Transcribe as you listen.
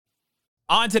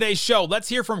On today's show, let's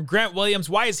hear from Grant Williams.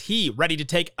 Why is he ready to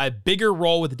take a bigger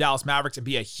role with the Dallas Mavericks and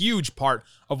be a huge part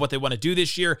of what they want to do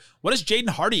this year? What does Jaden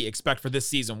Hardy expect for this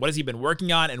season? What has he been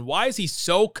working on? And why is he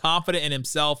so confident in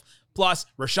himself? Plus,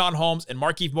 Richaun Holmes and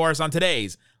Markieff Morris on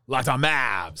today's Locked On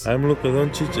Mavs. I'm Luka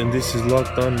Doncic, and this is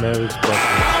Locked On Mavericks.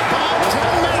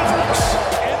 Mavericks,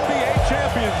 NBA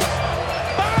champions.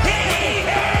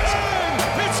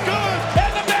 It's good,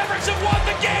 and the Mavericks have won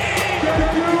the game.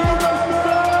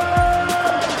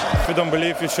 If you don't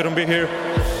believe, you shouldn't be here.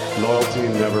 Loyalty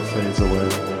never fades away.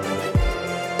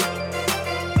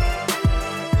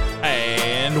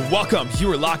 And welcome.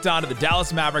 You are locked on to the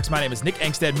Dallas Mavericks. My name is Nick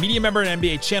Engstead, media member and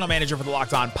NBA channel manager for the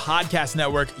Locked On Podcast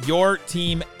Network, your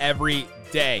team every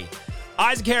day.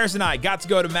 Isaac Harris and I got to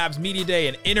go to Mavs Media Day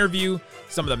and interview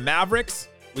some of the Mavericks.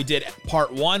 We did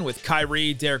part one with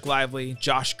Kyrie, Derek Lively,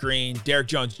 Josh Green, Derek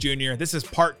Jones Jr. This is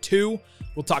part two.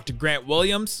 We'll talk to Grant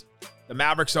Williams. The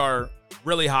Mavericks are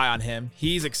really high on him.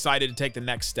 He's excited to take the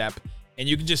next step, and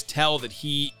you can just tell that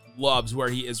he loves where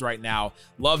he is right now,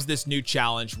 loves this new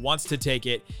challenge, wants to take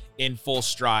it in full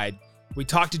stride. We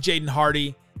talked to Jaden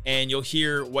Hardy, and you'll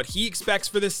hear what he expects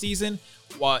for this season,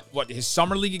 what his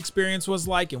summer league experience was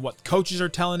like, and what coaches are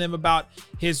telling him about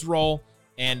his role.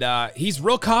 And he's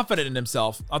real confident in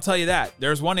himself. I'll tell you that.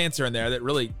 There's one answer in there that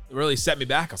really set me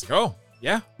back. I was like, oh,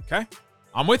 yeah, okay,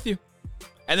 I'm with you.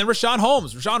 And then Richaun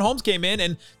Holmes came in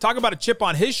and talk about a chip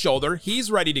on his shoulder. He's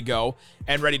ready to go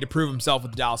and ready to prove himself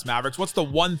with the Dallas Mavericks. What's the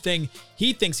one thing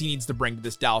he thinks he needs to bring to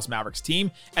this Dallas Mavericks team?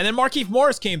 And then Markieff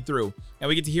Morris came through, and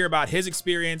we get to hear about his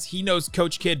experience. He knows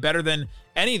Coach Kidd better than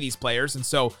any of these players, and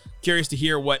so curious to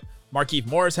hear what Markieff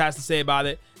Morris has to say about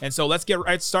it. And so let's get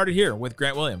right started here with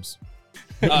Grant Williams.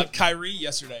 Kyrie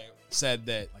yesterday said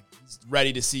that he's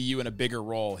ready to see you in a bigger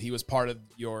role. He was part of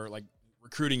your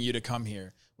recruiting you to come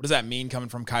here. What does that mean coming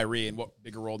from Kyrie, and what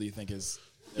bigger role do you think is?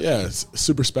 Yeah, it's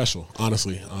super special,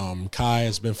 honestly. Kai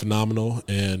has been phenomenal,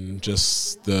 and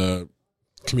just the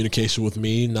communication with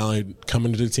me, not only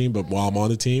coming to the team, but while I'm on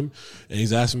the team. And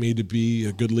he's asking me to be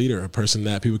a good leader, a person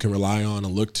that people can rely on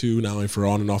and look to, not only for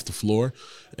on and off the floor.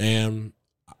 And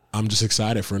I'm just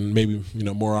excited for maybe,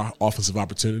 more offensive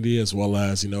opportunity, as well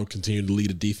as, continue to lead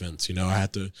a defense. I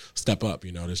had to step up.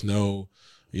 There's no,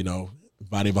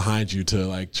 body behind you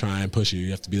to try and push you. You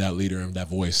have to be that leader and that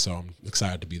voice. So I'm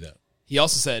excited to be that. He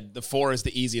also said the four is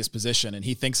the easiest position, and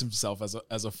he thinks himself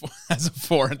as a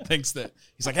four, and thinks that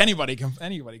he's like anybody can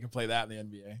play that in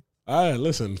the NBA.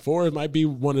 Listen, four might be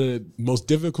one of the most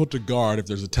difficult to guard if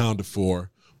there's a talented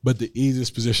four, but the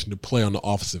easiest position to play on the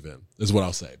offensive end is what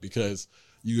I'll say, because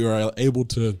you are able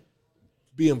to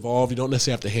be involved. You don't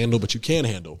necessarily have to handle, but you can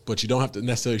handle. But you don't have to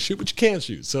necessarily shoot, but you can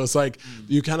shoot. So it's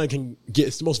you kind of can get –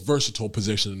 it's the most versatile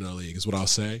position in the league is what I'll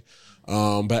say.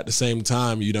 But at the same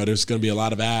time, there's going to be a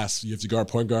lot of ass. You have to guard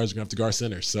point guards. You're going to have to guard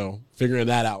centers. So figuring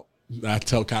that out, I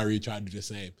tell Kyrie try to do the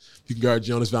same. If you can guard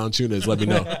Jonas Valanciunas, let me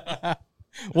know.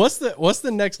 What's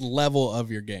the next level of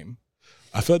your game?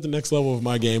 I feel like the next level of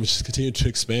my game is just continue to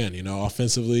expand.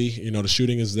 Offensively, the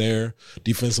shooting is there.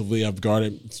 Defensively, I've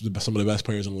guarded some of the best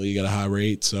players in the league at a high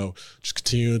rate. So just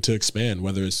continue to expand,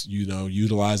 whether it's,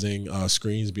 utilizing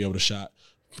screens, be able to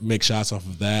make shots off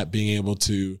of that, being able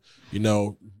to,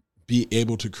 be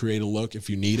able to create a look if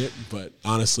you need it. But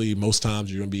honestly, most times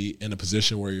you're going to be in a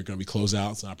position where you're going to be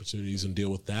closeouts and opportunities and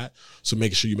deal with that. So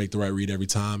making sure you make the right read every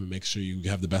time and make sure you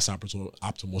have the best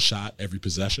optimal shot every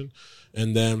possession.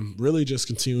 And then really just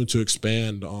continue to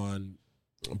expand on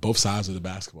both sides of the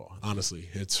basketball. Honestly,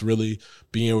 it's really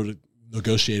being able to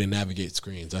negotiate and navigate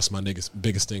screens. That's my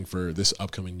biggest thing for this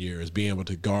upcoming year, is being able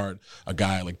to guard a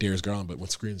guy like Darius Garland, but when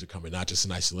screens are coming, not just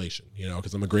in isolation,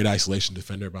 because I'm a great isolation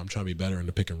defender, but I'm trying to be better in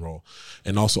the pick and roll.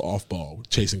 And also off ball,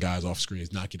 chasing guys off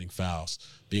screens, not getting fouls,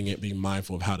 being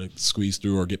mindful of how to squeeze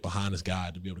through or get behind this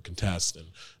guy to be able to contest.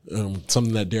 And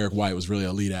something that Derek White was really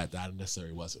elite at that I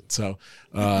necessarily wasn't. So,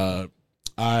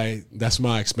 that's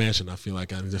my expansion. I feel like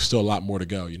there's still a lot more to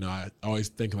go. I always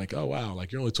think oh wow,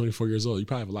 you're only 24 years old. You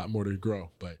probably have a lot more to grow,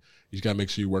 but you just got to make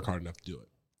sure you work hard enough to do it.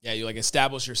 Yeah, you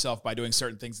establish yourself by doing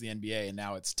certain things in the NBA, and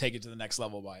now it's take it to the next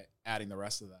level by adding the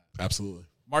rest of that. Absolutely.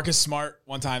 Marcus Smart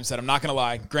one time said, "I'm not gonna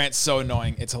lie, Grant's so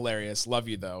annoying. It's hilarious. Love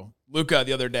you though." Luka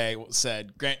the other day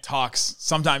said, "Grant talks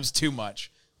sometimes too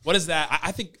much." What is that?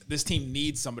 I think this team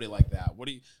needs somebody like that.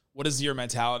 What is your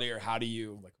mentality, or how do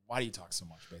you why do you talk so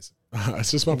much, basically?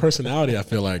 It's just my personality. I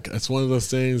feel like it's one of those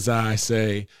things I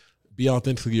say, be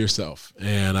authentically yourself.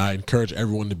 And I encourage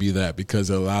everyone to be that, because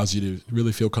it allows you to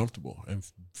really feel comfortable and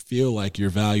feel like you're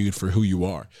valued for who you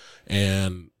are.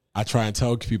 And I try and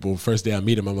tell people first day I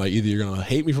meet them, I'm like, either you're going to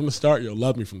hate me from the start or you'll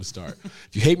love me from the start. If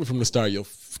you hate me from the start, you'll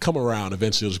come around.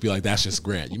 Eventually, you'll just be like, that's just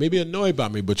Grant. You may be annoyed by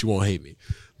me, but you won't hate me.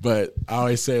 But I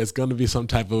always say it's going to be some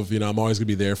type of, I'm always going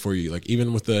to be there for you. Like,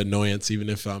 even with the annoyance, even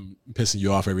if I'm pissing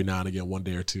you off every now and again, one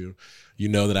day or two, you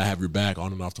know that I have your back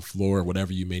on and off the floor,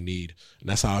 whatever you may need. And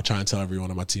that's how I try and tell every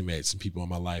one of my teammates and people in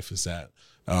my life is that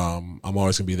I'm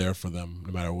always going to be there for them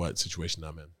no matter what situation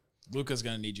I'm in. Luka's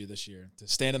going to need you this year to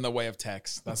stand in the way of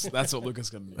Tex. That's what Luka's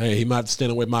going to do. Hey, he might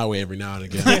stand away my way every now and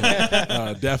again.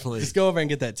 Definitely. Just go over and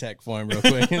get that tech for him real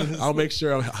quick. I'll make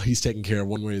sure he's taken care of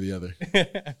one way or the other.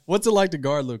 What's it like to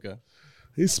guard Luka?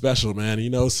 He's special,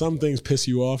 man. Some things piss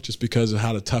you off just because of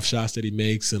how the tough shots that he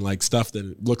makes and like stuff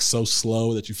that looks so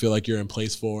slow that you feel like you're in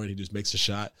place for and he just makes a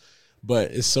shot.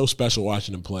 But it's so special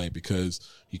watching him play because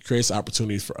he creates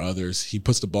opportunities for others. He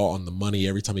puts the ball on the money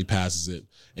every time he passes it.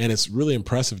 And it's really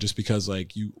impressive just because,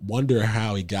 like, you wonder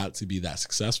how he got to be that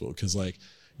successful because, like,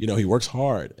 he works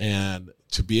hard. And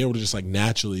to be able to just, like,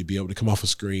 naturally be able to come off a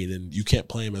screen and you can't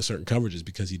play him in certain coverages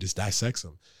because he just dissects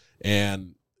them.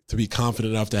 And to be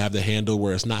confident enough to have the handle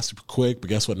where it's not super quick, but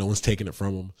guess what? No one's taking it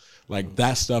from him. Like,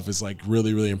 that stuff is, like,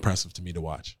 really, really impressive to me to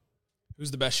watch. Who's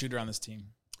the best shooter on this team?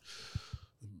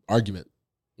 Argument.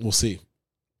 We'll see.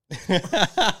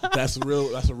 That's a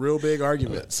real big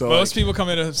argument. So most people come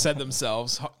in and have said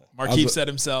themselves. Markieff said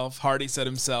himself. Hardy said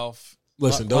himself.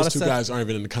 Listen, those two guys aren't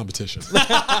even in the competition.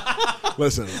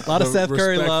 Listen, a lot of Seth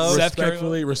Curry love.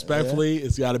 Respectfully,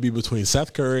 it's got to be between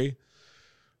Seth Curry,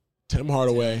 Tim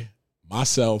Hardaway,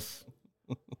 myself,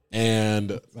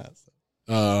 and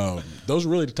those are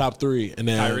really the top three. And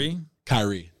then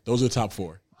Kyrie. Those are the top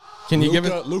four. Can you give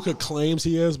it? Luka claims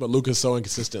he is, but Luka's so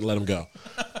inconsistent. Let him go.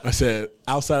 I said,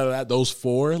 outside of that, those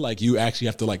four, like, you actually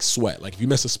have to, like, sweat. Like, if you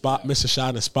miss a shot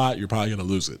in a spot, you're probably going to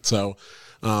lose it. So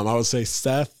I would say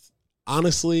Seth,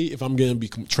 honestly, if I'm going to be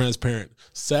transparent,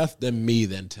 Seth, then me,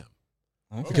 then Tim.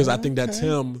 Okay, because I think that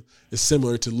Tim is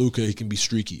similar to Luka. He can be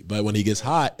streaky, but when he gets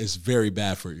hot, it's very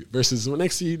bad for you. Versus when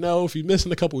next thing you know, if you're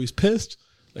missing a couple, he's pissed.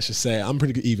 Let's just say I'm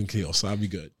pretty good even keel, so I'll be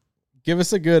good. Give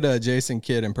us a good Jason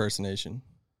Kidd impersonation.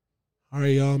 All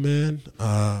right, y'all, man.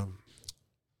 We're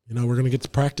going to get to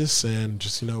practice and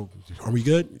just, are we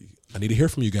good? I need to hear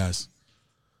from you guys.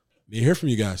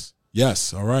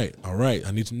 Yes. All right.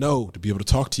 I need to know to be able to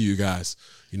talk to you guys.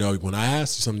 When I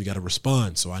ask you something, you got to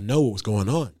respond. So I know what was going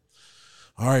on.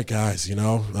 All right, guys,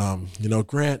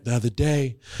 Grant, the other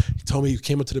day, he told me he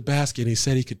came up to the basket and he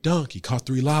said he could dunk. He caught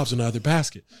 3 lobs on the other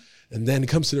basket. And then he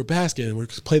comes to their basket and we're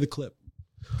going to play the clip.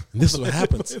 And this is what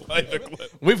happens.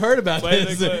 We've heard about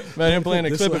this, about him playing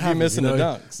a clip if you're missing a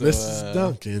dunk. So, this is a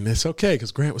dunk, and it's okay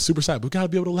because Grant was super excited. We got to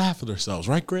be able to laugh at ourselves,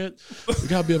 right, Grant? We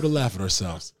got to be able to laugh at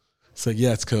ourselves. So,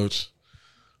 yes, Coach.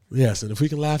 Yes, and if we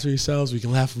can laugh at ourselves, we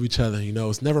can laugh at each other.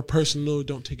 It's never personal.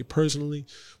 Don't take it personally.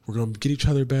 We're going to get each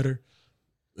other better.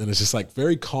 And it's just, like,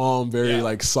 very calm, very,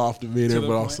 like, soft demeanor,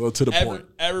 but also to the point.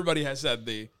 Everybody has said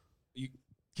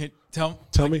tell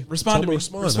me. Respond to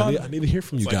me. I need to hear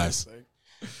from you guys.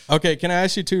 Okay, can I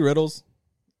ask you 2 riddles?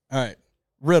 All right.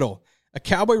 Riddle. A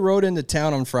cowboy rode into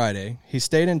town on Friday. He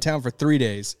stayed in town for 3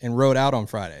 days and rode out on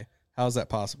Friday. How is that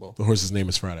possible? The horse's name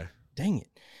is Friday. Dang it.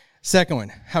 Second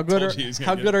one. How good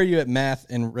are you at math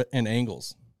and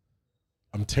angles?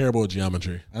 I'm terrible at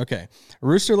geometry. Okay. A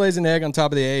rooster lays an egg on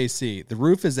top of the AAC. The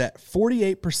roof is at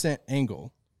 48%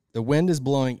 angle. The wind is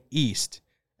blowing east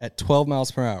at 12 miles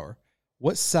per hour.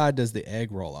 What side does the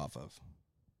egg roll off of?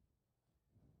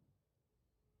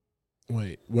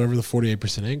 Wait, whatever the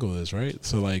 48% angle is, right?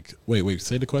 So, like, wait,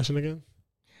 say the question again.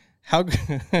 A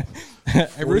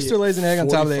rooster lays an egg on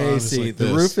top of the AC. Like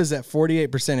the roof is at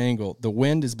 48% angle. The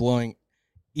wind is blowing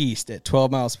east at 12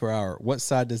 miles per hour. What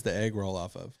side does the egg roll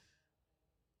off of?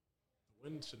 The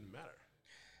wind shouldn't matter.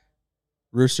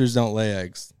 Roosters don't lay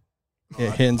eggs.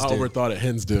 Hens do. I overthought it.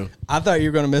 Hens do. I thought you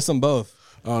were going to miss them both.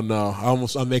 Oh, no.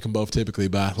 I make them both typically,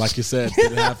 but like you said, it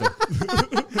didn't happen.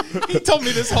 He told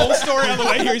me this whole story on the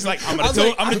way here. He's like, I'm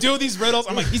gonna do these riddles.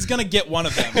 I'm like, he's gonna get one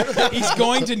of them. He's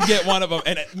going to get one of them.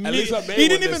 And at least I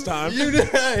made one this time. He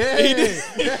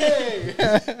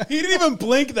didn't even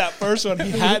blink that first one.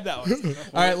 He had that one.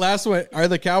 All right, last one. Are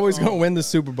the Cowboys going to win the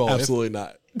Super Bowl? Absolutely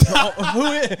not.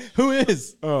 Who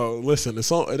is? Oh, listen,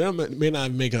 it may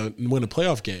not win a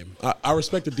playoff game. I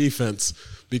respect the defense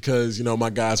because, my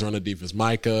guys are on the defense.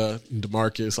 Micah,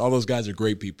 DeMarcus, all those guys are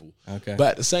great people. Okay.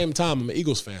 But at the same time, I'm an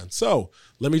Eagles fan. So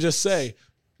let me just say,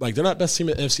 like, they're not best team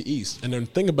in the NFC East. And then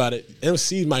think about it,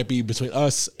 NFC might be between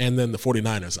us and then the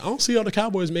 49ers. I don't see how the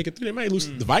Cowboys make it through. They might lose.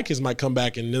 The Vikings might come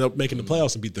back and end up making the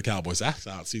playoffs and beat the Cowboys. That's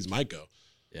how the season might go.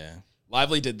 Yeah.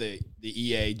 Lively did the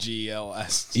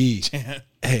EAGLS E. chant.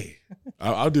 Hey,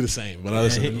 I'll do the same. But I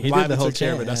listen, he did Lively the whole took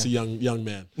care of chant, it. That's a young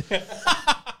man.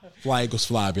 Fly Eagles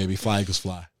fly, baby. Fly Eagles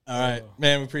fly. All right,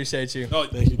 man. We appreciate you. Oh,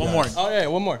 Thank you, one guys. more. Oh yeah,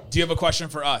 one more. Do you have a question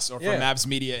for us or for Yeah. Mavs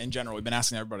Media in general? We've been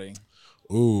asking everybody.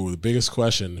 Ooh, the biggest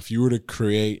question. If you were to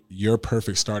create your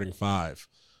perfect starting five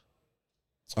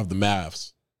of the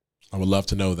Mavs, I would love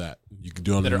to know that. You can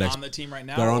do it on That the are next. on the team right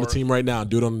now? That are on the or- team right now.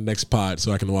 Do it on the next pod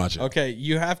so I can watch it. Okay,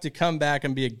 you have to come back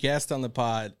and be a guest on the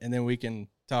pod, and then we can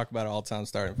talk about all-time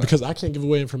starting five. Because I can't give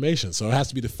away information, so it has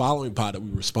to be the following pod that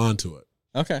we respond to it.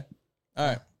 Okay, all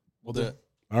right, we'll do it.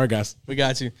 All right, guys. We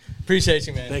got you. Appreciate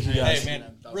you, man. Thank you, guys. Hey,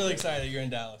 man, really excited that you're in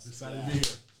Dallas. Excited to be here.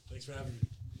 Thanks for having me.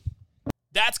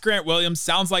 That's Grant Williams.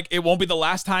 Sounds like it won't be the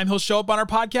last time he'll show up on our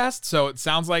podcast. So it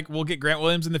sounds like we'll get Grant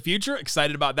Williams in the future.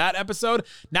 Excited about that episode.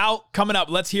 Now, coming up,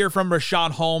 let's hear from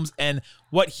Richaun Holmes and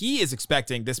what he is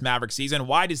expecting this Maverick season.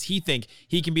 Why does he think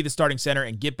he can be the starting center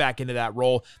and get back into that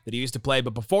role that he used to play?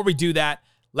 But before we do that,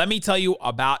 let me tell you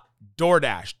about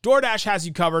DoorDash. DoorDash has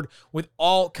you covered with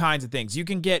all kinds of things. You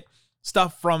can get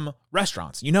stuff from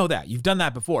restaurants. You know that. You've done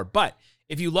that before. But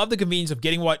if you love the convenience of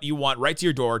getting what you want right to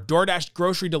your door, DoorDash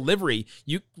grocery delivery,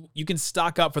 you can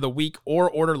stock up for the week or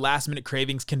order last-minute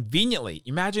cravings conveniently.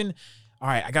 Imagine, all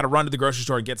right, I got to run to the grocery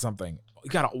store and get something. You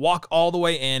got to walk all the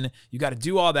way in. You got to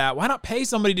do all that. Why not pay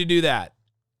somebody to do that?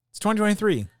 It's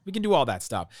 2023. We can do all that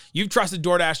stuff. You've trusted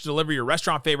DoorDash to deliver your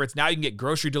restaurant favorites. Now you can get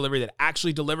grocery delivery that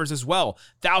actually delivers as well.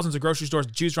 Thousands of grocery stores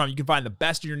to choose from. You can find the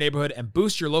best in your neighborhood and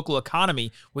boost your local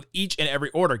economy with each and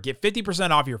every order. Get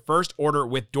 50% off your first order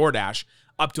with DoorDash,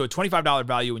 up to a $25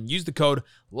 value, and use the code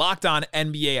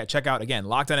LOCKEDONNBA at checkout. Again,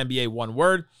 LOCKEDONNBA, one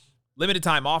word. Limited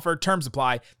time offer, terms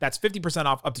apply. That's 50%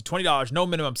 off up to $20, no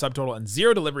minimum subtotal, and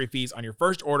zero delivery fees on your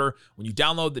first order when you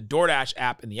download the DoorDash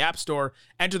app in the App Store.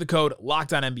 Enter the code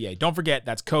LOCKEDONNBA. Don't forget,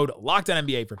 that's code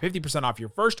LOCKEDONNBA for 50% off your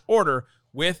first order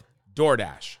with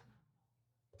DoorDash.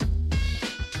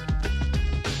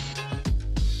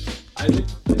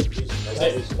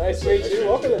 Nice to meet you.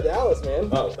 Welcome to Dallas, man.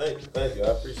 Oh, thank you.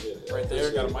 I appreciate it. Right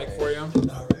there, got a mic for you.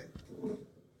 All right.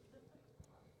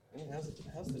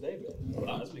 How's the day been?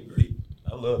 Oh, it's been great.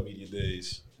 I love media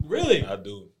days. Really? I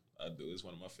do. It's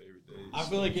one of my favorite days. I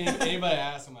feel like anybody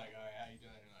asks, I'm like, all right,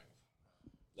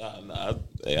 how you doing?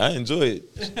 Hey, I enjoy it.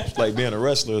 It's like being a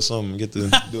wrestler or something. Get to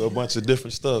do a bunch of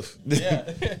different stuff.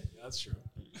 Yeah. That's true.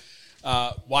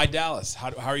 Why Dallas?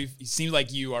 How are you? It seems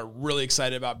like you are really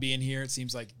excited about being here. It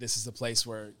seems like this is the place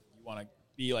where you want to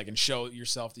be, like, and show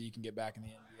yourself that you can get back in the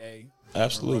NBA.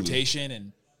 Absolutely. Rotation.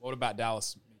 And what about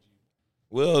Dallas?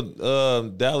 Well,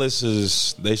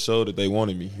 Dallas they showed that they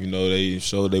wanted me. You know, they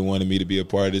showed they wanted me to be a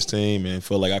part of this team and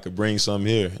felt like I could bring something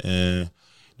here. And,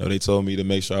 you know, they told me to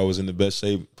make sure I was in the best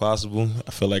shape possible.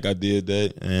 I felt like I did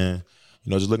that. And, you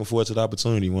know, just looking forward to the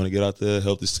opportunity. Want to get out there,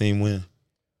 help this team win.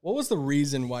 What was the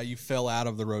reason why you fell out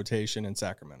of the rotation in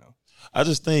Sacramento? I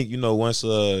just think, you know, once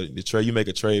you make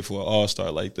a trade for an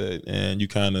all-star like that and you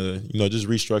kind of, you know, just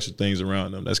restructure things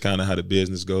around them. That's kind of how the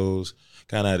business goes,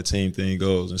 kind of how the team thing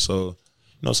goes. And so,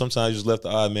 you know, sometimes you just left the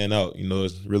odd man out. You know,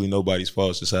 it's really nobody's fault.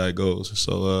 It's just how it goes.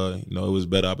 So, you know, it was a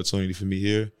better opportunity for me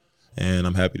here, and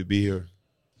I'm happy to be here.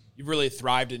 You've really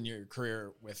thrived in your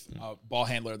career with a ball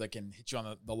handler that can hit you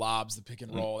on the lobs, the pick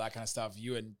and roll, that kind of stuff.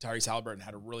 You and Tyrese Halliburton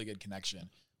had a really good connection.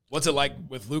 What's it like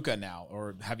with Luka now?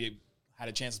 Or have you had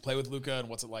a chance to play with Luka, and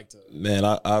what's it like to – Man,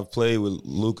 I've played with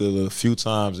Luka a few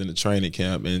times in the training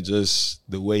camp, and just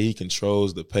the way he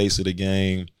controls the pace of the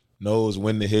game, knows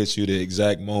when to hit you, the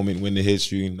exact moment when to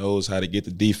hit you, knows how to get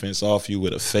the defense off you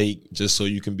with a fake just so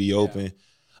you can be open. Yeah.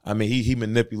 I mean, he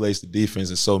manipulates the defense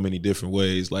in so many different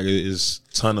ways. Like, it's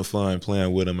a ton of fun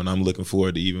playing with him, and I'm looking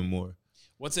forward to even more.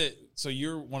 So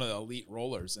you're one of the elite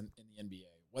rollers in the NBA.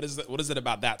 What is it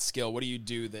about that skill? What do you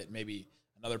do that maybe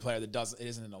another player that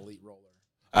isn't an elite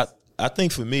roller? I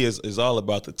think for me it's all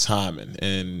about the timing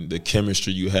and the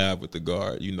chemistry you have with the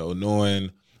guard. You know,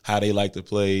 knowing how they like to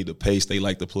play, the pace they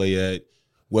like to play at,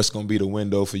 what's going to be the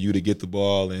window for you to get the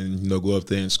ball and, you know, go up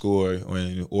there and score,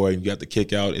 or you got to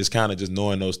kick out. It's kind of just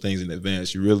knowing those things in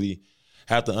advance. You really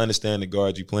have to understand the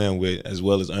guards you're playing with as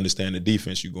well as understand the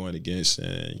defense you're going against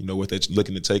and, you know, what they're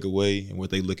looking to take away and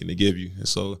what they're looking to give you. And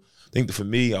so I think that for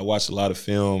me, I watch a lot of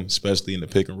film, especially in the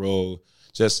pick and roll,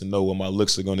 just to know what my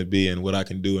looks are going to be and what I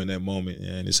can do in that moment,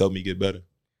 and it's helped me get better.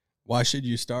 Why should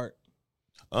you start?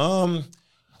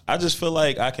 I just feel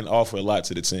like I can offer a lot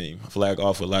to the team. I feel like I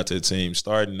offer a lot to the team.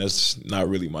 Starting, that's not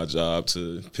really my job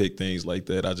to pick things like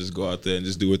that. I just go out there and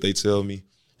just do what they tell me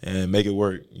and make it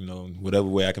work, you know, whatever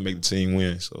way I can make the team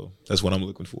win. So that's what I'm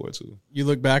looking forward to. You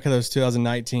look back at those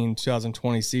 2019,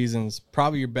 2020 seasons,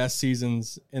 probably your best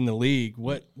seasons in the league.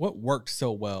 What worked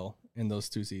so well in those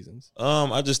 2 seasons?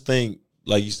 I just think,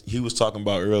 like he was talking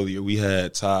about earlier, we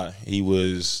had Ty. He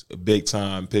was a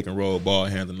big-time pick-and-roll ball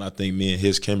handler, and I think me and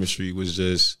his chemistry was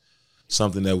just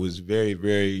something that was very,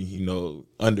 very,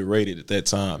 underrated at that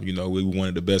time. We were one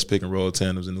of the best pick-and-roll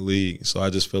tandems in the league. So I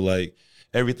just feel like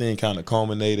everything kind of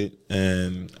culminated,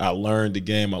 and I learned the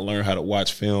game. I learned how to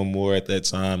watch film more at that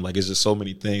time. Like, it's just so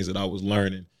many things that I was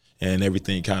learning, and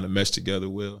everything kind of meshed together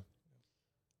well.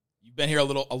 You've been here a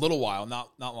little while,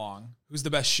 not long. Who's the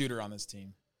best shooter on this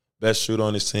team? Best shooter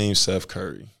on this team, Seth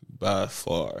Curry, by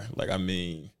far.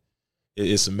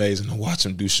 It's amazing to watch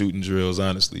him do shooting drills,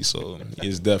 honestly. So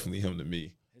it's definitely him to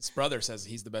me. His brother says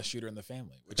he's the best shooter in the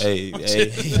family.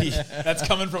 That's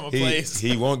coming from a place.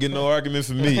 He won't get no argument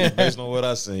from me based on what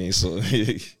I've seen. So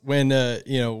when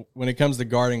it comes to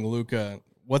guarding Luka,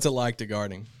 what's it like to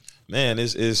guard him? Man,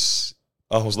 it's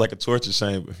almost like a torture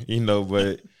chamber,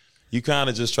 but you kind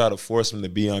of just try to force him to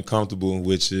be uncomfortable,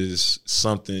 which is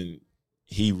something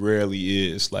he rarely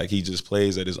is. Like, he just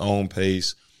plays at his own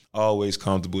pace, always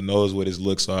comfortable, knows what his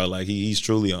looks are. Like, he's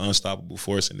truly an unstoppable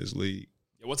force in this league.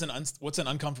 Yeah, what's an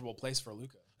uncomfortable place for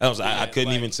Luka? I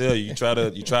couldn't even tell you. You try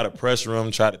to pressure him,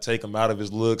 try to take him out of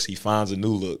his looks. He finds a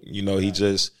new look. He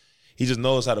just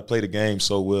knows how to play the game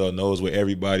so well. Knows where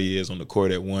everybody is on the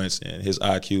court at once, and his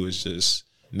IQ is just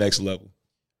next level.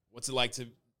 What's it like to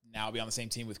now be on the same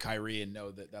team with Kyrie and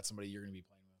know that that's somebody you're going to be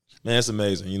playing with? Man, it's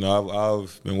amazing.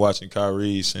 I've been watching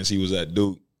Kyrie since he was at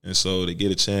Duke, and so to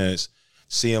get a chance,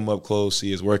 see him up close, see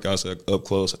his workouts up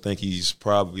close, I think he's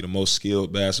probably the most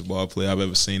skilled basketball player I've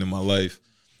ever seen in my life.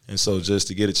 And so just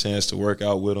to get a chance to work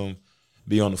out with him,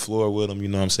 be on the floor with him,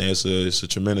 it's a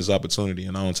tremendous opportunity,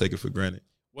 and I don't take it for granted.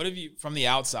 What have you, from the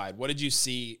outside, what did you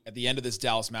see at the end of this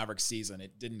Dallas Mavericks season?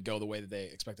 It didn't go the way that they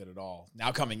expected at all.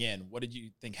 Now coming in, what did you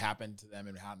think happened to them,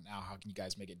 and how can you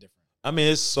guys make it different?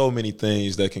 It's so many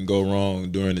things that can go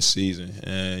wrong during the season,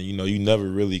 and, you never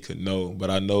really could know. But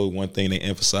I know one thing they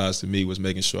emphasized to me was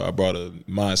making sure I brought a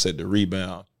mindset to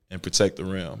rebound and protect the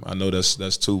rim. I know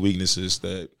that's 2 weaknesses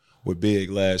that were big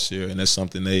last year, and that's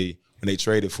something when they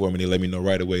traded for me, they let me know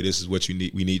right away, this is what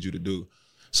we need you to do.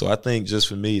 So I think just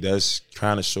for me, that's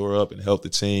kind of shore up and help the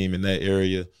team in that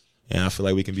area, and I feel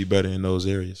like we can be better in those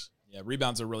areas. Yeah,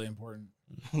 rebounds are really important.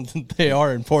 They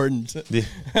are important.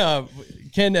 Yeah.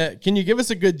 Can you give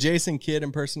us a good Jason Kidd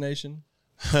impersonation?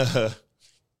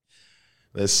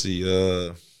 Let's see.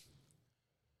 You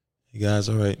guys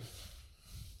all right?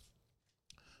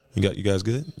 You guys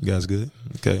good? You guys good?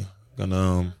 Okay.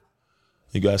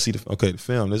 You guys see the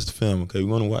film. This is the film. Okay, we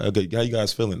want to watch. Okay, how you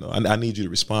guys feeling though? I need you to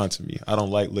respond to me. I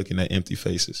don't like looking at empty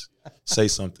faces. Say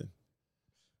something.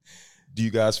 Do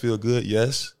you guys feel good?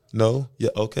 Yes. No?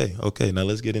 Yeah, okay. Now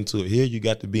let's get into it. Here you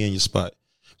got to be in your spot.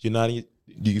 Do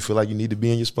you feel like you need to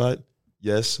be in your spot?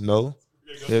 Yes, no?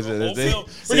 We're going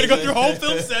to go through a whole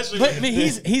film session. But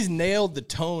he's nailed the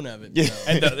tone of it. Yeah.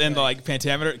 And the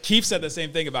pentameter. Keith said the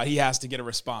same thing about he has to get a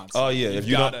response. Oh yeah, if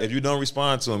you don't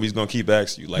respond to him, he's going to keep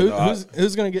asking you. Like,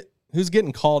 who's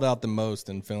getting called out the most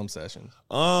in film sessions?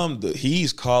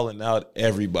 He's calling out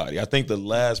everybody. I think the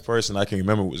last person I can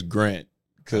remember was Grant,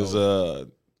 because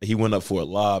he went up for a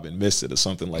lob and missed it or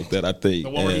something like that, I think.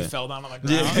 The one where he fell down on the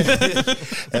ground? Yeah.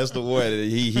 That's the one.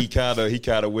 He kind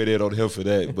of went in on him for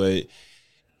that. But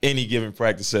any given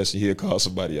practice session, he'll call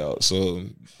somebody out. So,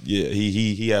 yeah,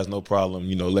 he has no problem,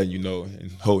 letting you know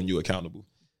and holding you accountable.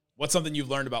 What's something you've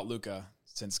learned about Luka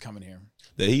since coming here?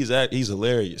 That he's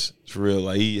hilarious, for real.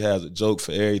 Like, he has a joke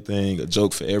for everything, a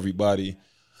joke for everybody,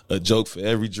 a joke for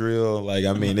every drill. Like,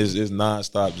 it's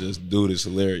nonstop. Just dude is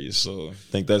hilarious. So I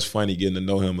think that's funny getting to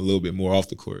know him a little bit more off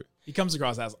the court. He comes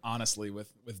across as honestly with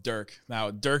Dirk.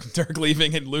 Now Dirk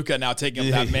leaving and Luka now taking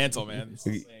up that mantle, man. It's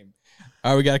the same.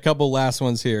 All right, we got a couple last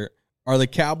ones here. Are the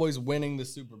Cowboys winning the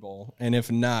Super Bowl? And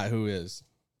if not, who is?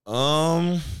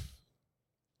 Well,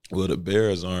 the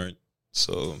Bears aren't.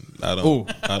 So I don't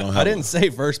have. I didn't say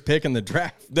first pick in the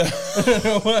draft.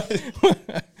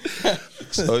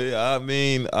 So yeah,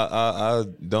 I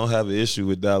don't have an issue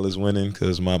with Dallas winning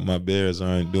because my Bears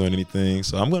aren't doing anything.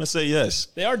 So I'm gonna say yes.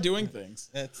 They are doing things.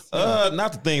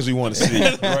 Not the things we want to see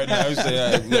right now.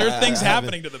 There are things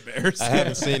happening to the Bears. I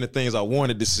haven't seen the things I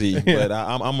wanted to see, but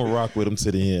I'm gonna rock with them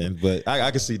to the end. But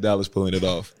I can see Dallas pulling it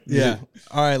off. Yeah.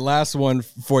 All right, last one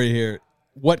for you here.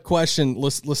 What question?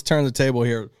 Let's turn the table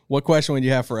here. What question would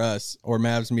you have for us or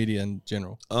Mavs media in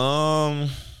general? I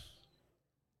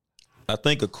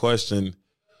think a question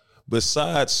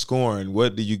besides scoring,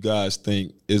 what do you guys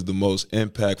think is the most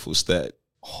impactful stat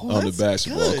on the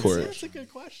basketball court? That's a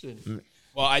good question.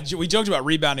 Well, we joked about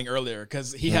rebounding earlier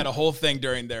because he had a whole thing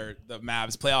during the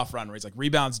Mavs playoff run where he's like,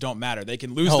 rebounds don't matter. They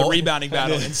can lose the rebounding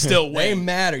battle and still win. They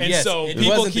matter, and yes. so it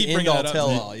people wasn't keep the bringing that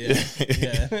end-all, up. tell-all.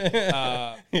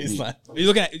 Yeah. He's like, Are you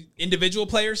looking at individual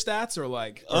player stats or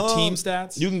team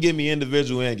stats? You can give me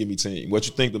individual and give me team. What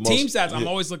you think the most? Team stats, I'm yeah.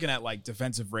 always looking at like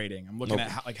defensive rating. I'm looking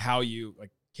at how you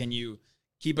can you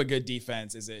keep a good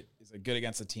defense? Is it good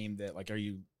against a team that are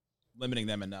you limiting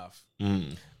them enough?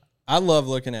 I love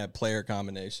looking at player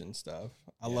combination stuff.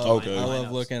 I love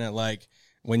looking at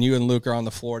when you and Luke are on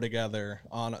the floor together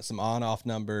on some on-off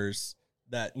numbers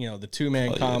that, the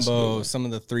 2-man combos, some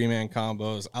of the 3-man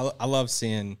combos. I love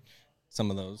seeing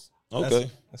some of those.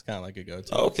 Okay. That's kind of like a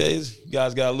go-to. Okay. You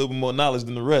guys got a little bit more knowledge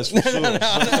than the rest, for sure. Nah,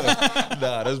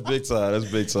 that's big time.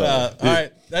 That's big time. All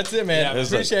right. That's it, man. I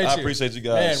appreciate you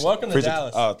guys. Man, welcome to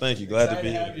Dallas. Oh, thank you. Glad to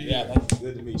be here. Yeah,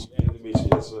 Good to meet you. Good to meet you.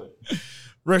 Yes, sir.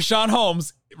 Richaun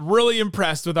Holmes, really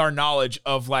impressed with our knowledge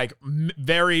of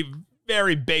very,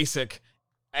 very basic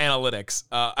analytics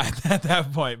at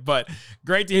that point. But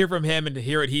great to hear from him and to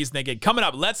hear what he's thinking. Coming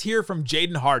up, let's hear from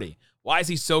Jaden Hardy. Why is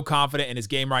he so confident in his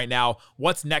game right now?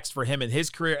 What's next for him in his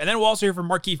career? And then we'll also hear from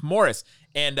Markieff Morris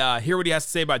and hear what he has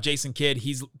to say about Jason Kidd.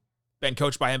 He's been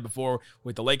coached by him before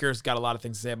with the Lakers. Got a lot of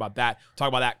things to say about that. Talk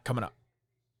about that coming up.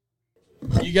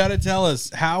 You got to tell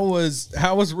us, how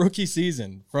was rookie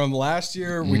season from last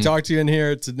year? We talked to you in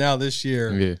here to now this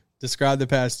year. Yeah. Describe the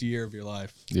past year of your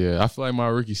life. Yeah, I feel like my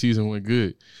rookie season went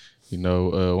good.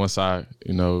 Once I,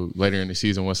 later in the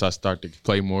season, once I start to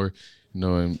play more,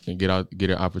 and get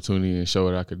an opportunity and show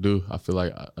what I could do, I feel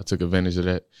like I took advantage of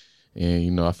that.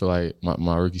 And, I feel like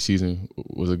my rookie season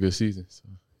was a good season. So,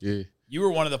 yeah. You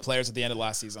were one of the players at the end of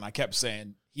last season. I kept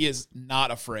saying he is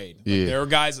not afraid. Yeah. There were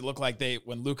guys that looked like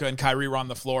when Luka and Kyrie were on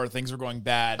the floor, things were going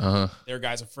bad. There were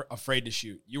guys afraid to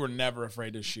shoot. You were never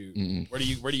afraid to shoot. Where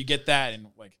do you get that? And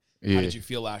how did you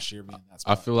feel last year being in that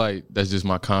spot? I feel like that's just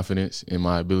my confidence in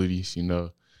my abilities.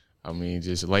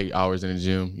 Just late hours in the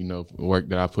gym. Work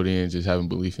that I put in, just having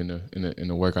belief in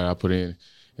the workout I put in,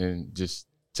 and just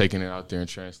taking it out there and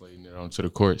translating it onto the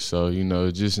court. So,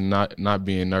 just not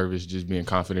being nervous, just being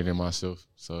confident in myself.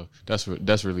 So that's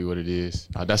really what it is.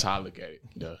 That's how I look at it.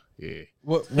 Yeah.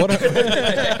 What well,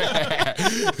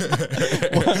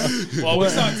 we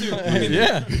saw it too.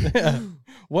 Yeah.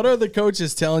 What are the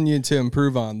coaches telling you to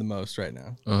improve on the most right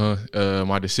now?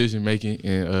 My decision making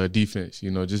and defense.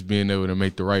 Just being able to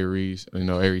make the right reads.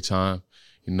 Every time.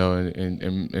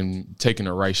 And taking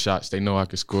the right shots. They know I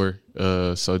can score.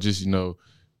 So just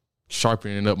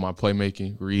sharpening up my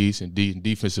playmaking, reads, and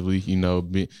defensively.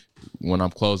 When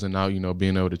I'm closing out.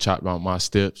 Being able to chop out my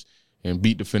steps and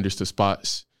beat defenders to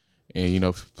spots.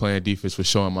 And playing defense for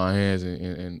showing my hands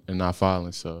and not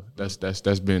fouling. So that's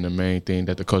been the main thing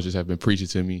that the coaches have been preaching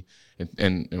to me,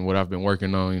 and what I've been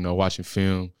working on. Watching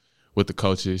film with the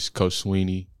coaches, Coach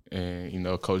Sweeney and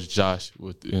Coach Josh,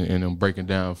 and them breaking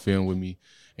down film with me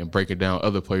and breaking down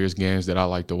other players' games that I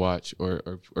like to watch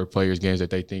or players' games that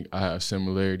they think I have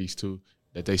similarities to,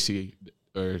 that they see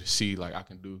like I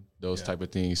can do those type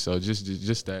of things. So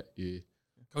just that, yeah.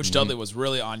 Coach Dudley was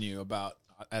really on you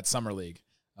at Summer League.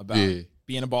 About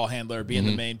being a ball handler, being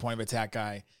the main point of attack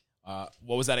guy.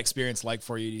 What was that experience like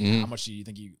for you? How much do you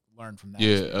think you learned from that?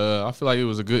 Yeah, I feel like it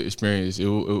was a good experience. It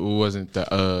wasn't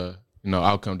the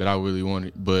outcome that I really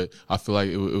wanted, but I feel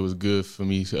like it was good for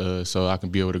me so I can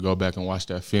be able to go back and watch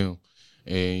that film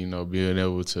and being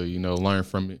able to learn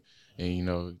from it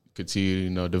and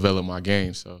continue to develop my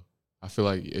game. So I feel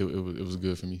like it was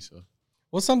good for me. So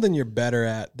what's something you're better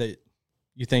at that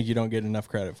you think you don't get enough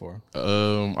credit for?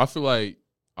 I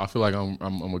feel like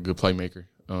I'm a good playmaker.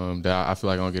 That I feel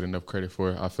like I don't get enough credit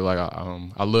for. I feel like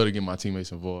I love to get my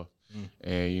teammates involved,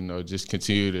 and just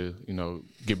continue to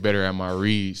get better at my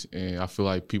reads. And I feel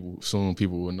like people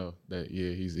will know that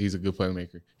he's a good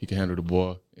playmaker. He can handle the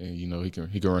ball, and he can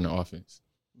run the offense.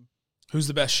 Who's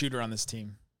the best shooter on this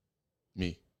team?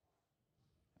 Me.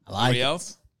 Anybody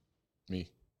else?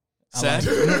 Me. Seth.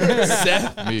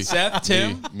 Seth. Me. Seth.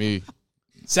 Tim. Me.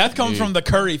 Seth comes from the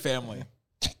Curry family.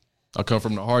 I come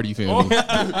from the Hardy family.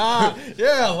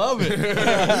 Yeah, I love it.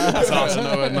 That's awesome.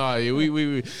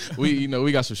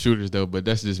 We got some shooters though, but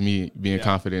that's just me being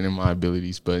confident in my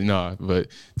abilities. But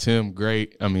Tim,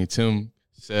 great. Tim,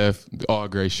 Seth, all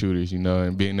great shooters,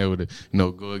 and being able to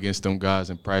go against them guys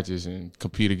in practice and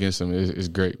compete against them is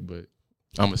great. But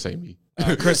I'm gonna say me.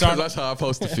 Chris Arnold. That's how I'm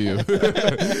supposed to feel.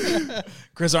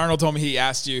 Chris Arnold told me he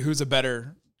asked you who's a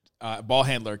better ball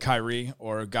handler, Kyrie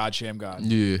or God Sham God?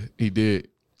 Yeah, he did.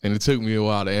 And it took me a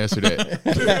while to answer that.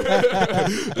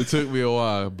 It took me a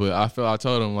while, but I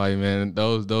told him, like, man,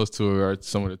 those two are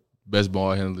some of the best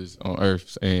ball handlers on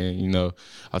earth. And, you know,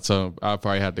 I told him I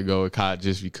probably have to go with Kai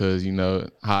just because, you know,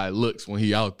 how it looks when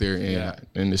he out there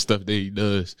and the stuff that he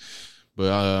does.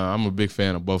 But I'm a big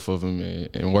fan of both of them.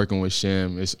 And working with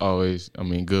Shem, it's always,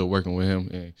 good working with him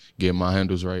and getting my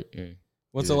handles right. And,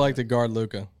 What's it like to guard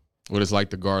Luka? What it's like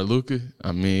to guard Luka?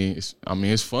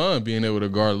 It's fun being able to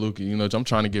guard Luka. You know, I'm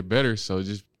trying to get better, so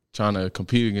just trying to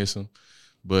compete against him.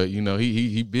 But you know,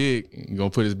 he big. He gonna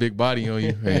put his big body on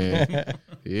you, and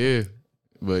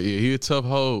he a tough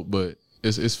hold. But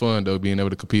it's fun though being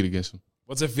able to compete against him.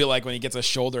 What's it feel like when he gets a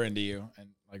shoulder into you and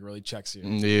like really checks you?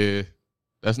 Yeah,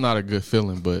 that's not a good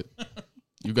feeling, but.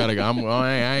 You gotta go.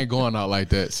 I ain't going out like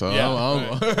that, so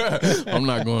I'm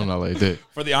not going out like that.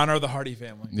 For the honor of the Hardy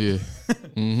family. Yeah.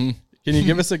 Mm-hmm. Can you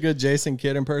give us a good Jason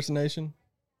Kidd impersonation?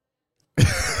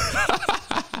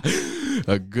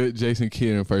 A good Jason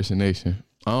Kidd impersonation.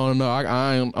 I don't know.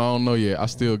 I don't know yet. I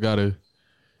still gotta.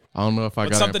 I don't know if I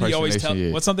got an impersonation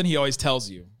yet. What's something he always tells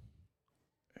you?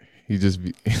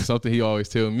 Something he always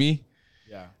tell me.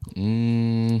 Yeah.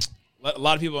 A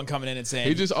lot of people are coming in and saying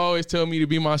he just always tell me to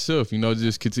be myself. You know, he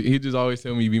just always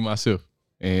tell me to be myself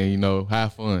and you know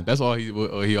have fun. That's all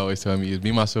he always tell me is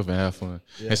be myself and have fun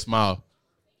and smile.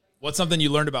 What's something you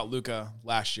learned about Luka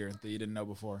last year that you didn't know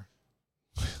before?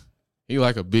 He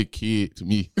like a big kid to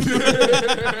me. He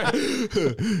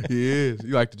is. He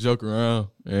like to joke around,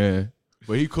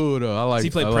 but he cool though. I like. Does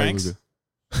he play pranks?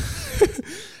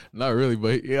 Not really,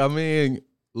 but a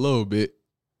little bit.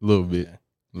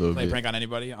 Play prank on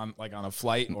anybody on a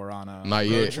flight or on a Not road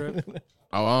yet. trip?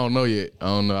 I don't know yet. I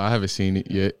don't know. I haven't seen it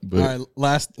yet. But all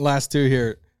right, last two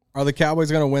here. Are the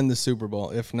Cowboys going to win the Super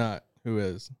Bowl? If not, who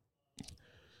is?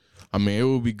 It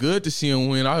would be good to see them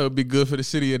win. It would be good for the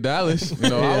city of Dallas. You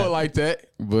know, I would like that.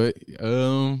 But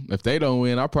if they don't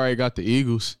win, I probably got the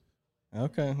Eagles.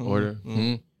 Okay.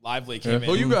 Lively came in.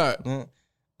 Who you got?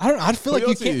 I don't know. I feel like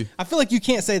you can't. I feel like you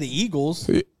can't say the Eagles.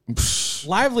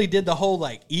 Lively did the whole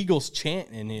Eagles chant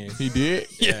in here. He did?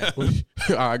 Yeah.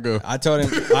 All right, go. I told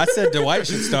him. I said Dwight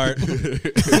should start.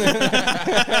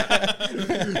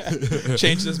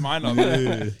 Changed his mind on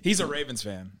that. He's a Ravens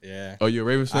fan. Yeah. Oh, you're a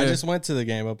Ravens fan? I just went to the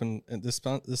game up in this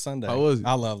Sunday. How was it?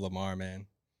 I love Lamar, man.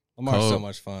 Lamar's so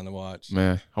much fun to watch.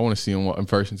 Man, I want to see him in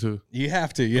person too. You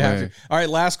have to. You have to. All right,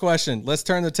 last question. Let's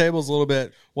turn the tables a little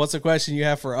bit. What's a question you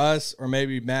have for us or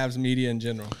maybe Mavs media in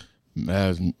general?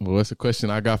 Mavs, what's the question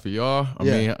I got for y'all? I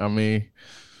mean,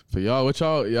 for y'all, what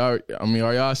y'all, are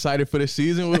y'all excited for the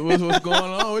season? What's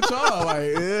going on with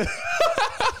y'all?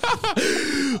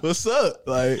 What's up?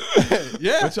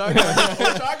 Yeah. What y'all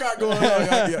got going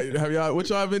on? What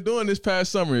y'all been doing this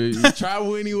past summer? You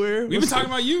travel anywhere? We've been talking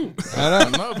about you. I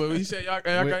know, but he said y'all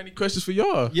got any questions for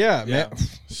y'all? Yeah, man.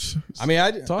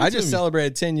 I just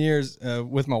celebrated 10 years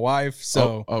with my wife,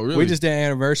 so really? We just did an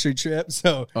anniversary trip.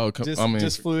 So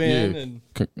just flew in and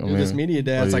did this media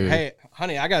day. It's like, hey,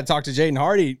 honey, I got to talk to Jaden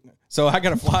Hardy, so I got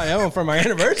to fly home for my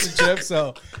anniversary trip.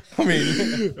 So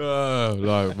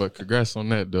but congrats on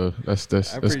that though. That's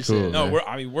cool. No,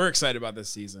 we're excited about this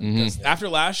season. Mm-hmm. After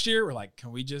last year, we're like,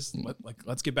 can we just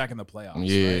let's get back in the playoffs?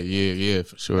 Yeah,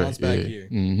 for sure. Bounce back here.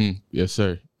 Mm-hmm. Yes,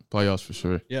 sir. Playoffs for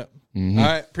sure. Yep. Mm-hmm. All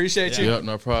right, appreciate you. Yep,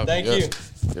 no problem. Thank you.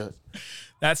 Yep.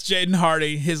 That's Jaden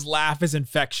Hardy. His laugh is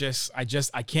infectious. I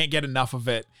can't get enough of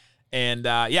it. And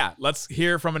let's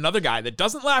hear from another guy that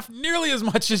doesn't laugh nearly as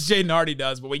much as Jaden Hardy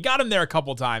does, but we got him there a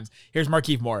couple times. Here's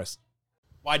Markieff Morris.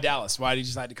 Why Dallas? Why did you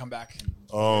decide to come back?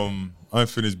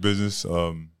 Unfinished business.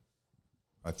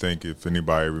 I think if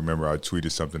anybody remember, I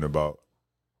tweeted something about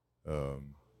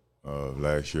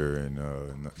last year and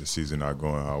the season not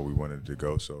going how we wanted it to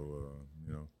go. So,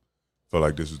 felt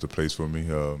like this was the place for me.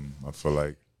 I feel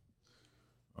like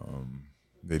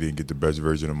they didn't get the best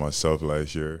version of myself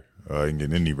last year. I didn't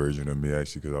get any version of me,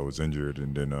 actually, because I was injured.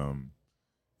 And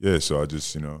then, so I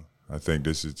just, I think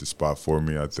this is the spot for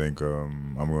me. I think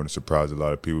I'm going to surprise a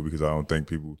lot of people because I don't think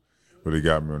people really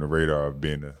got me on the radar of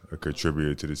being a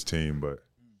contributor to this team, but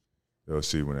they'll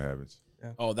see when it happens.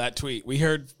 Yeah. Oh, that tweet. We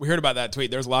heard about that tweet.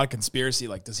 There's a lot of conspiracy.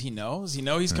 Like, does he know? Does he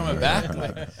know he's coming back?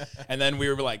 And then we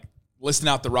were listing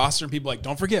out the roster, and people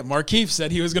don't forget, Markieff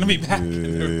said he was going to be back. Yeah.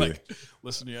 They were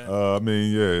listen to you.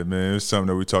 Man, it's something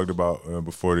that we talked about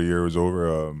before the year was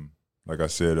over. Like I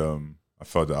said, I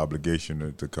felt the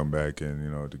obligation to come back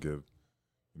and, to give,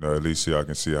 at least so I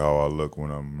can see how I look when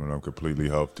I'm completely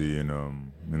healthy and,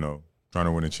 trying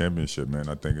to win a championship, man.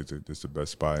 I think it's the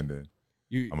best spot. And then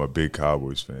I'm a big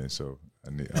Cowboys fan, so I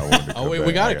wanted to come back.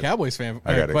 We got a Cowboys fan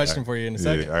question for you in a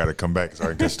second. Yeah, I got to come back so I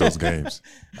can catch those games.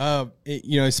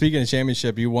 Speaking of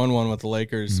championship, you won one with the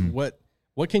Lakers. Mm-hmm.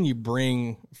 What can you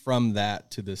bring from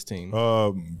that to this team?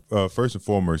 First and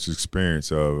foremost,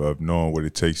 experience of knowing what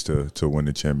it takes to win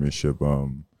the championship.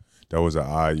 That was an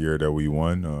odd year that we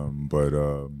won, but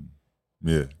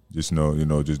just know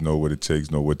what it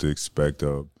takes, know what to expect.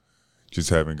 Just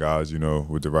having guys,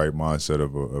 with the right mindset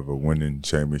of a winning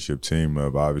championship team.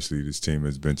 Obviously, this team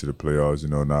has been to the playoffs,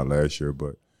 not last year,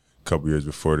 but a couple years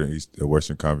before the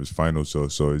Western Conference Finals.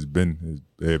 So they've been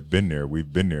there.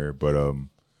 We've been there, but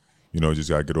just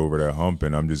got to get over that hump,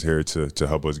 and I'm just here to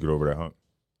help us get over that hump.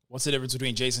 What's the difference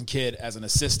between Jason Kidd as an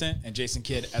assistant and Jason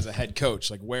Kidd as a head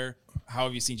coach? Like, how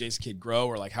have you seen Jason Kidd grow,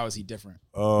 or like how is he different?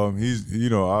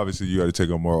 He's obviously you got to take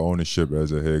on more ownership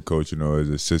as a head coach. As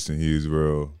an assistant, he's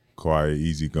real quiet,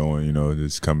 easygoing.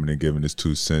 Just coming and giving his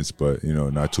 2 cents, but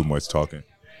not too much talking.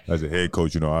 As a head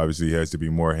coach, obviously he has to be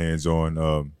more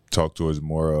hands-on, talk to us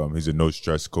more. He's a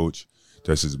no-stress coach.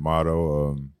 That's his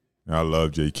motto. I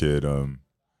love J. Kidd.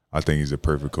 I think he's a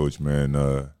perfect coach, man.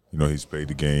 He's played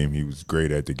the game. He was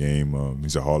great at the game.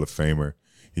 He's a Hall of Famer.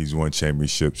 He's won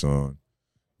championships on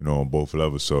both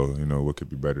levels. So, what could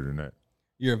be better than that?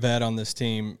 You're a vet on this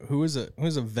team. Who's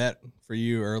a vet for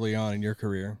you early on in your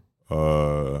career?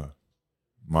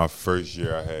 My first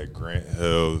year, I had Grant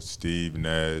Hill, Steve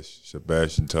Nash,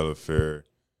 Sebastian Telfair,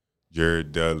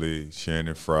 Jared Dudley,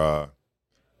 Shannon Fry.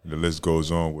 The list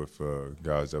goes on with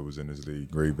guys that was in this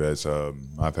league. Great vets.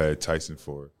 I've had Tyson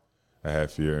for a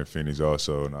half year in Phoenix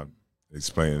also, and I'm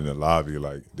explaining in the lobby,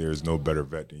 like, there's no better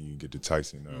vet than you can get to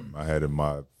Tyson. I had him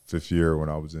my 5th year when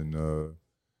I was in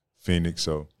Phoenix,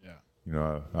 so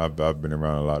I've been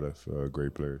around a lot of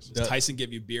great players. Does Tyson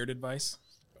give you beard advice?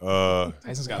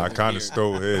 Tyson's got I kind of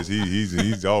stole his.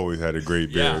 He's always had a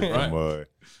great beard from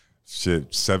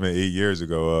 7-8 years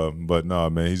ago. But no,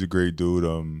 man, he's a great dude.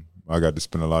 I got to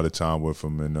spend a lot of time with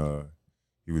him, and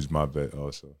he was my vet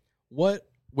also. What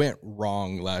went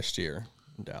wrong last year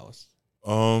in Dallas?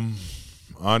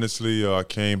 Honestly, I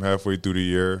came halfway through the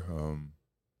year.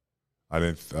 I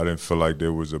didn't feel like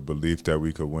there was a belief that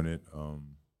we could win it.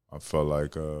 I felt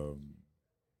like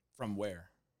from where?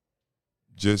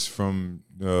 Just from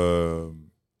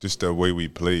just the way we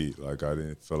played. Like, I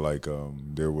didn't feel like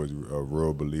there was a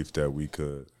real belief that we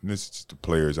could. And this is just the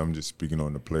players. I'm just speaking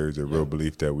on the players. A real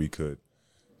belief that we could,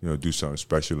 do something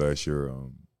special last year.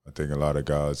 I think a lot of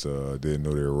guys didn't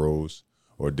know their roles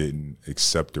or didn't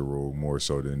accept the role more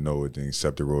so than know it, didn't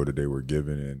accept the role that they were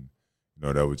given, and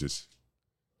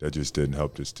that just didn't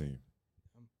help this team.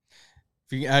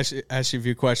 If you ask you a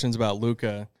few questions about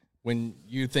Luka, when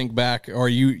you think back or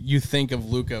you think of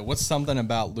Luka, what's something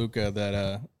about Luka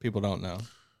that people don't know?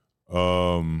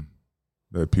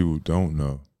 That people don't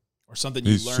know, or something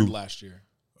you learned last year.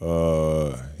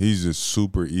 He's a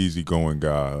super easygoing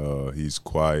guy. He's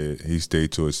quiet. He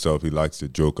stayed to himself. He likes to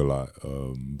joke a lot.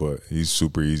 But he's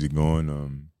super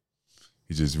easygoing.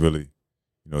 He just really,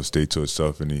 stayed to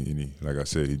himself, and he, like I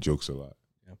said, he jokes a lot.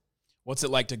 Yeah. What's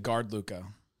it like to guard Luka?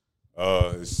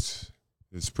 It's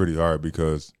pretty hard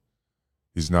because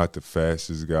he's not the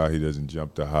fastest guy. He doesn't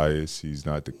jump the highest. He's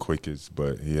not the quickest,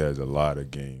 but he has a lot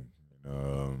of game.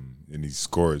 And he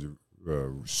scores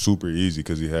super easy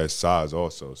because he has size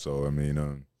also. So,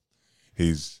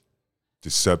 he's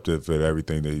deceptive at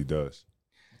everything that he does.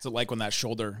 What's it like when that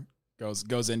shoulder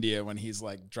goes into you when he's,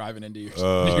 like, driving into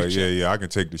your Yeah, I can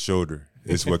take the shoulder.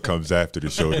 It's what comes after the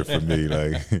shoulder for me.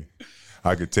 Like,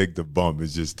 I can take the bump.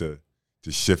 It's just the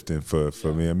shifting for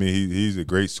me. He's a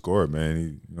great scorer,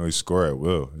 man. He score at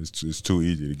will. It's too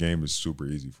easy. The game is super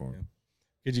easy for him.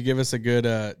 Could you give us a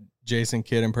good Jason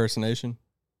Kidd impersonation?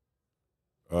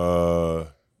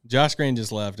 Josh Green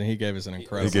just left, and he gave us an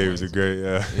incredible. He gave us a great,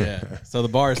 yeah. So the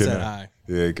bar is set high.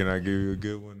 Yeah, can I give you a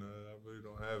good one? I really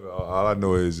don't have it. All I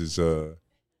know is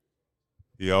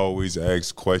he always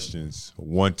asks questions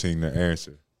wanting the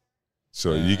answer.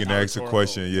 So you can ask a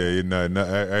question. Yeah, not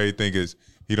everything is.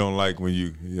 He don't like when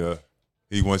you. Yeah,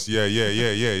 he wants. Yeah.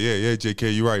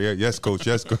 JK, you right. Yeah, yes, coach.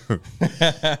 Yes, coach.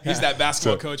 He's that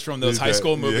basketball coach from those high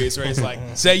school movies where he's like,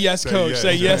 "Say yes, coach.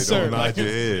 Say yes, sir." Don't nod your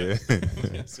head.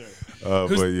 Yes, sir.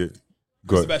 Who's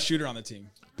the best shooter on the team?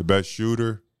 The best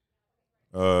shooter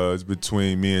is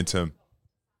between me and Tim.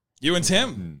 You and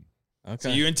Tim? Okay. So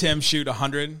you and Tim shoot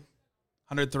 100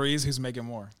 threes. Who's making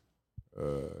more?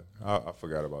 I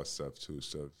forgot about Steph too.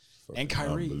 And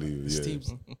Kyrie.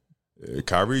 Teams.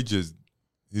 Kyrie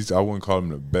I wouldn't call him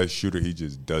the best shooter. He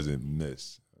just doesn't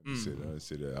miss. I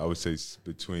say that. I would say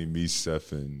between me,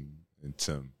 Steph, and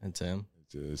Tim.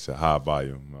 It's a high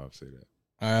volume. I would say that.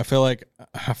 All right, I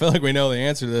feel like we know the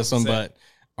answer to this one, but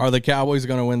are the Cowboys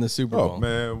going to win the Super Bowl? Oh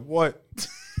man, what?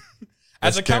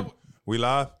 As a Cowboy, we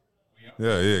live?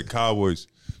 Yeah. Cowboys,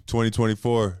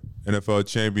 2024 NFL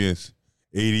champions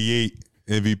 88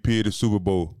 MVP of the Super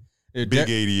Bowl. Big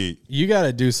 88. You got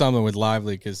to do something with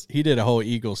Lively because he did a whole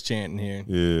Eagles chant in here.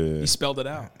 Yeah. He spelled it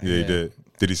out. Yeah, he did.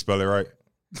 Did he spell it right?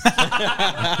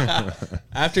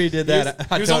 After he did that,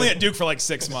 he was only at Duke for like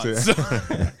 6 months.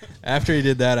 After he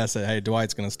did that, I said, "Hey,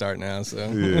 Dwight's gonna start now." So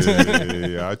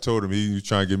yeah. I told him he was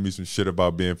trying to give me some shit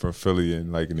about being from Philly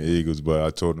and liking the Eagles, but I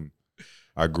told him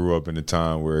I grew up in a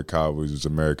time where Cowboys was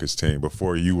America's team.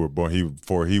 Before you were born,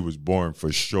 before he was born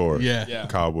for sure. Yeah.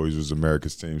 Cowboys was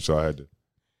America's team, so I had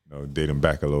to date him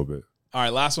back a little bit. All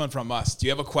right, last one from us. Do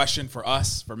you have a question for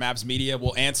us, for Mavs Media?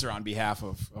 We'll answer on behalf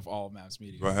of all of Mavs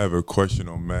Media. I have a question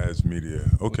on Mavs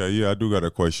Media. Okay, yeah, I do got a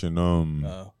question.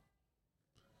 I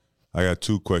got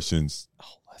 2 questions. Oh,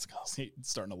 let's go. He's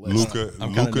starting to list.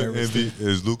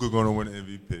 Is Luka going to win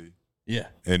MVP? Yeah.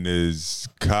 And is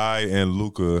Kai and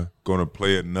Luka going to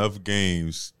play enough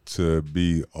games to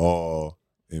be all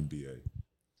NBA?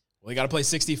 Well, you got to play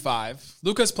 65.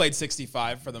 Luka's played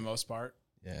 65 for the most part.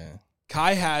 Yeah.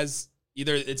 Kai has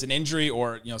either it's an injury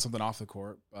or something off the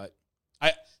court, but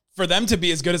for them to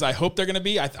be as good as I hope they're going to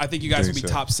be, I think you guys will be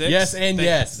top 6. Yes, and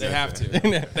yes. They have to.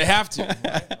 They have to.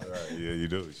 All right, yeah, you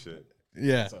do. Shit.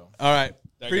 Yeah. So, all right.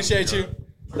 Appreciate you.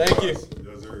 Thank you.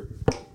 Yes, sir.